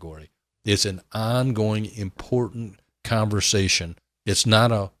category. It's an ongoing, important conversation. It's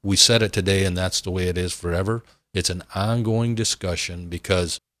not we said it today and that's the way it is forever. It's an ongoing discussion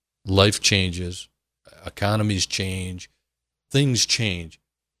because life changes, economies change, things change.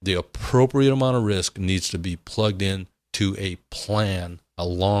 The appropriate amount of risk needs to be plugged in to a plan, a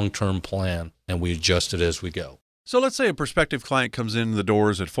long-term plan, and we adjust it as we go. So let's say a prospective client comes in the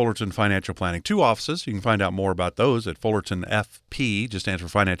doors at Fullerton Financial Planning. 2 offices. You can find out more about those at Fullerton FP, just stands for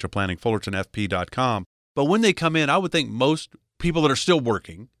Financial Planning, fullertonfp.com. But when they come in, I would think most people that are still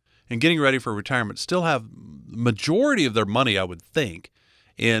working and getting ready for retirement still have majority of their money, I would think,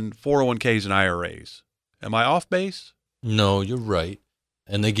 in 401ks and IRAs. Am I off base? No, you're right.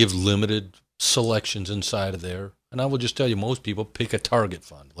 And they give limited selections inside of there. And I will just tell you, most people pick a target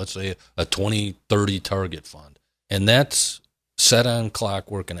fund. Let's say a 20-30 target fund. And that's set on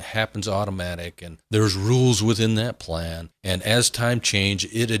clockwork and it happens automatic. And there's rules within that plan. And as time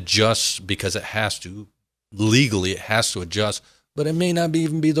changes, it adjusts because it has to. Legally, it has to adjust. But it may not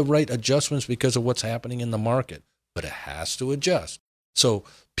even be the right adjustments because of what's happening in the market. But it has to adjust. So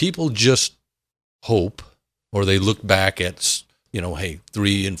people just hope, or they look back at, hey,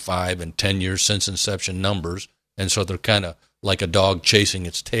 3 and 5 and 10 years since inception numbers, and so they're kind of like a dog chasing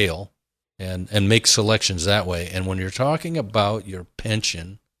its tail, and make selections that way. And when you're talking about your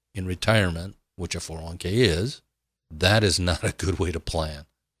pension in retirement, which a 401k is, that is not a good way to plan.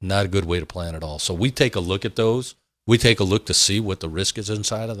 Not a good way to plan at all. So we take a look at those. We take a look to see what the risk is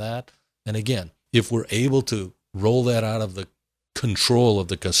inside of that. And again, if we're able to roll that out of the control of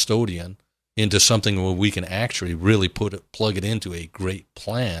the custodian into something where we can actually really plug it into a great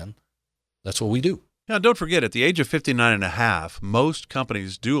plan, that's what we do. Now, don't forget, at the age of 59 and a half, most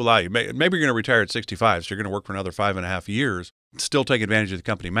companies do allow you. Maybe you're going to retire at 65, so you're going to work for another 5.5 years, still take advantage of the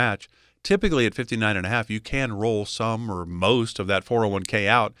company match. Typically at 59 and a half, you can roll some or most of that 401k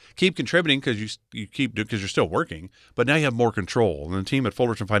out, keep contributing because you're still working, but now you have more control. And the team at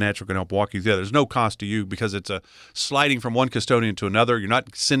Fullerton Financial can help walk you through that. There's no cost to you because it's a sliding from one custodian to another. You're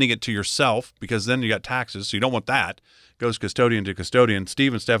not sending it to yourself because then you got taxes, so you don't want that. It goes custodian to custodian.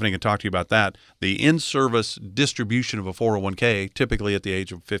 Steve and Stephanie can talk to you about that. The in-service distribution of a 401k, typically at the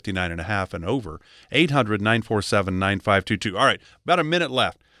age of 59 and a half and over. 800-947-9522. All right, about a minute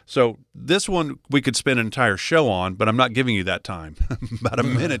left. So this one we could spend an entire show on, but I'm not giving you that time. About a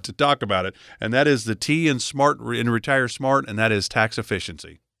minute to talk about it, and that is the T in Retire Smart, and that is tax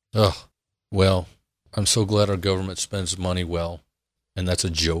efficiency. Oh, well, I'm so glad our government spends money well, and that's a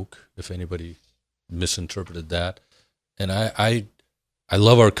joke if anybody misinterpreted that. And I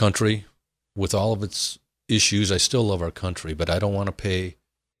love our country with all of its issues. I still love our country, but I don't want to pay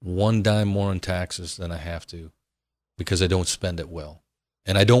one dime more in taxes than I have to because I don't spend it well.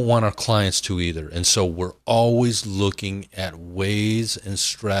 And I don't want our clients to either. And so we're always looking at ways and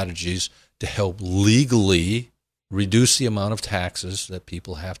strategies to help legally reduce the amount of taxes that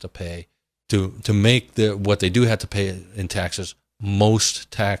people have to pay to make what they do have to pay in taxes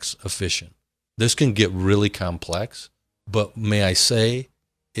most tax efficient. This can get really complex, but may I say,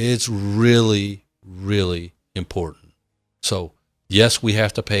 it's really, really important. So yes, we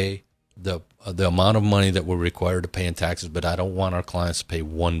have to pay the amount of money that we're required to pay in taxes, but I don't want our clients to pay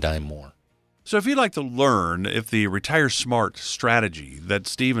one dime more. So if you'd like to learn if the Retire Smart strategy that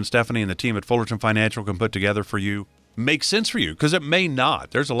Steve and Stephanie and the team at Fullerton Financial can put together for you makes sense for you, because it may not.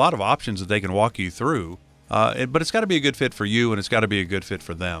 There's a lot of options that they can walk you through, but it's got to be a good fit for you, and it's got to be a good fit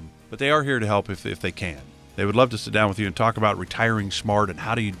for them. But they are here to help if they can. They would love to sit down with you and talk about retiring smart and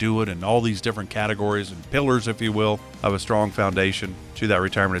how do you do it and all these different categories and pillars, if you will, of a strong foundation to that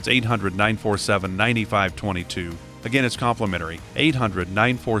retirement. It's 800-947-9522. Again, it's complimentary.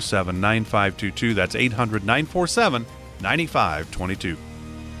 800-947-9522. That's 800-947-9522.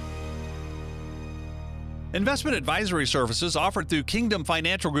 Investment advisory services offered through Kingdom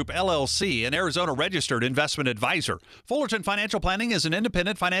Financial Group, LLC, an Arizona-registered investment advisor. Fullerton Financial Planning is an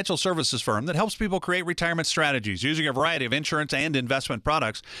independent financial services firm that helps people create retirement strategies using a variety of insurance and investment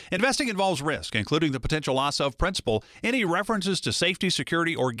products. Investing involves risk, including the potential loss of principal. Any references to safety,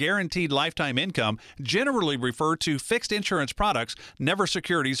 security, or guaranteed lifetime income generally refer to fixed insurance products, never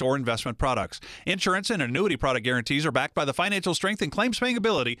securities or investment products. Insurance and annuity product guarantees are backed by the financial strength and claims-paying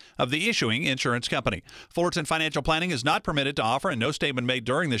ability of the issuing insurance company. Fullerton Financial Planning is not permitted to offer, and no statement made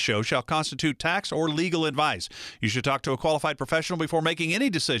during this show shall constitute tax or legal advice. You should talk to a qualified professional before making any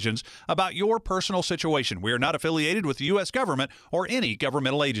decisions about your personal situation. We are not affiliated with the U.S. government or any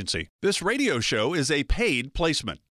governmental agency. This radio show is a paid placement.